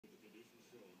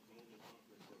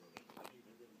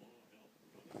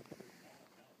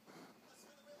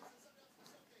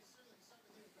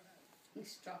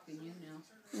He's stalking you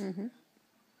now. Mm-hmm.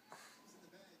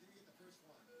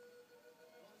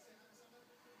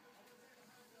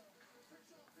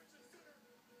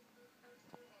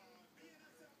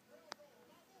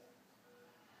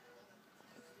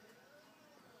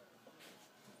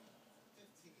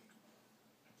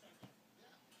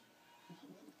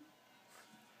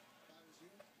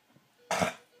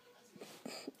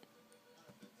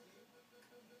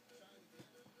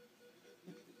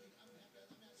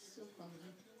 So clumsy.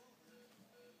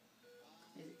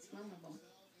 Is it smellable?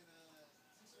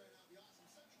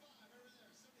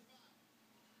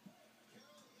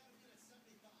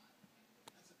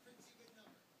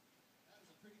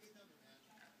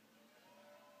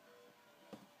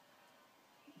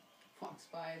 Walks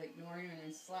by, ignoring her, and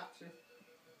then slaps her.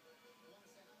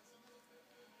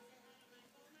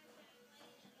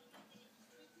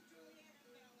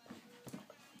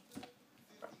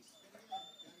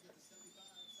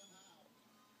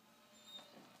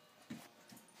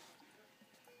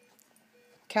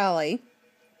 Cali.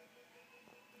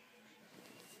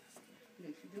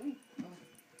 What's she doing? Oh.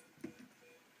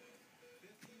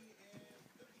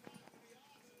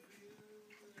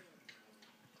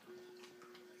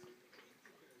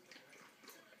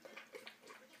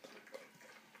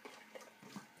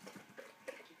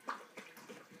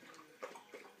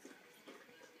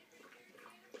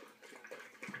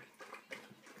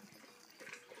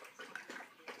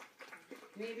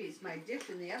 Maybe it's my dish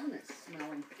in the oven that's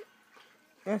smelling.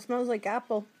 It smells like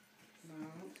apple. No.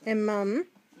 And Mom,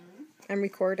 I'm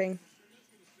recording.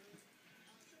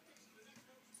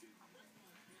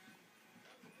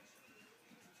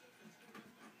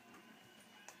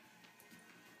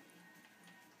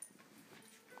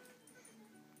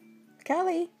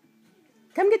 Cali,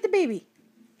 come get the baby.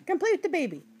 Come play with the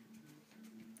baby.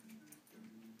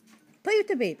 Play with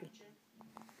the baby.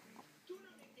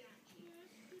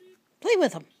 Play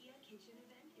with him.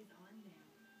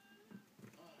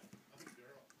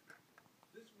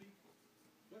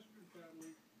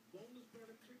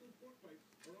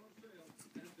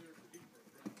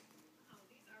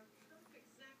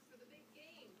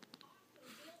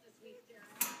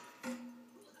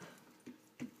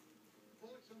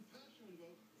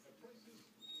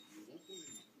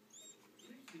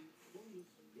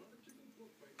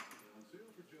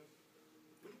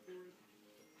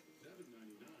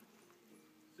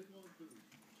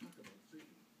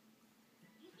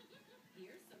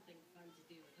 Here's something fun to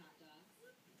do with hot dogs.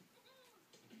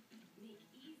 Make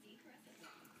easy crescent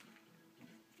rolls.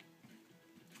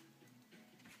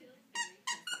 Pillsbury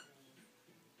crescent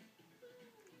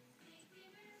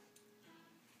rolls.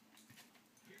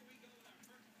 Here we go with our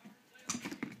first power playoff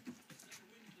game. Whichever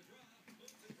wins the draw moves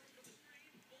the first of the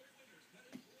stream. Both winners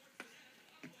headed towards the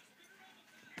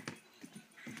net.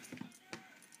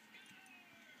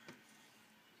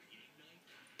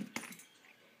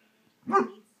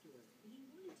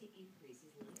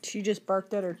 She just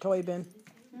barked at her toy bin.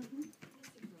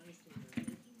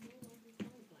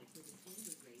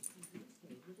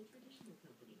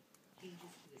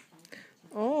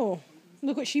 Oh,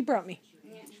 look what she brought me.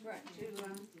 Yeah, she brought two,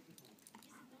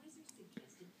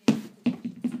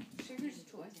 Sugar's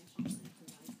toy.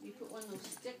 You put one of those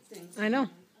stick things. I know.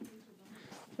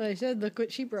 But I said, look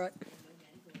what she brought.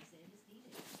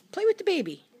 Play with the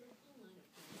baby.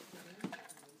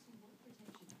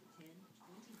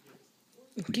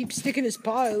 Keep sticking his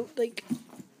paw out, like.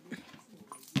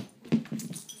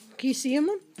 Can you see him?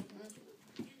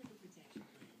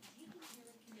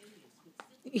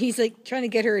 He's like trying to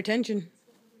get her attention.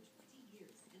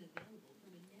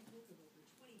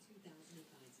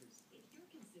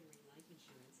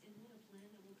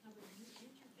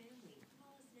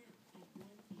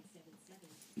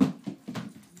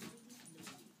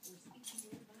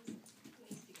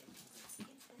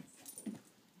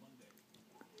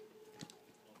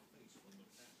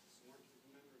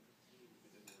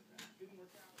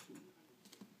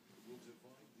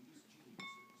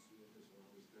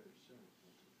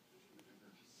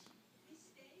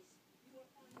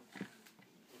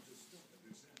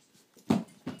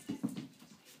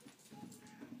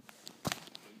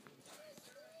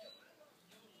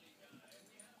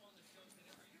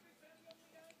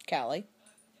 Cali.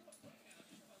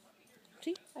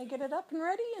 See, I get it up and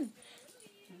ready, and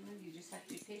You just have to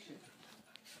be patient.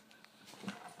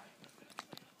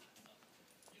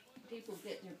 People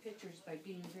get their pictures by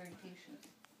being very patient.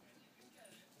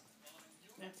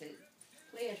 That's it.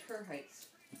 Play at her heights.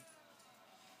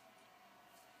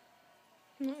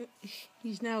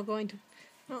 he's now going to.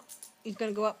 Oh, he's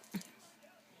going to go up.